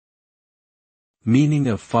Meaning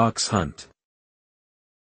of fox hunt.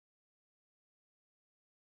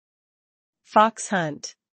 Fox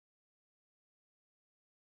hunt.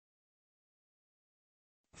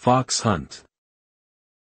 Fox hunt.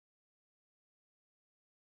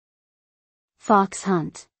 Fox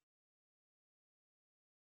hunt.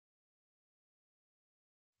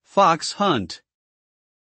 Fox hunt.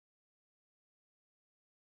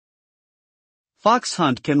 Fox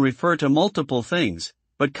hunt can refer to multiple things,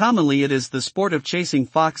 but commonly it is the sport of chasing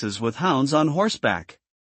foxes with hounds on horseback.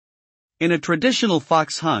 In a traditional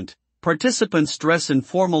fox hunt, participants dress in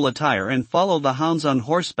formal attire and follow the hounds on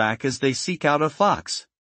horseback as they seek out a fox.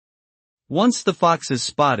 Once the fox is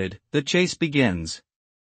spotted, the chase begins.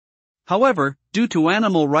 However, due to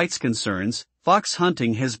animal rights concerns, fox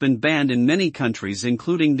hunting has been banned in many countries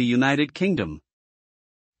including the United Kingdom.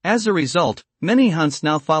 As a result, many hunts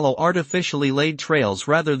now follow artificially laid trails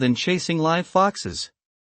rather than chasing live foxes.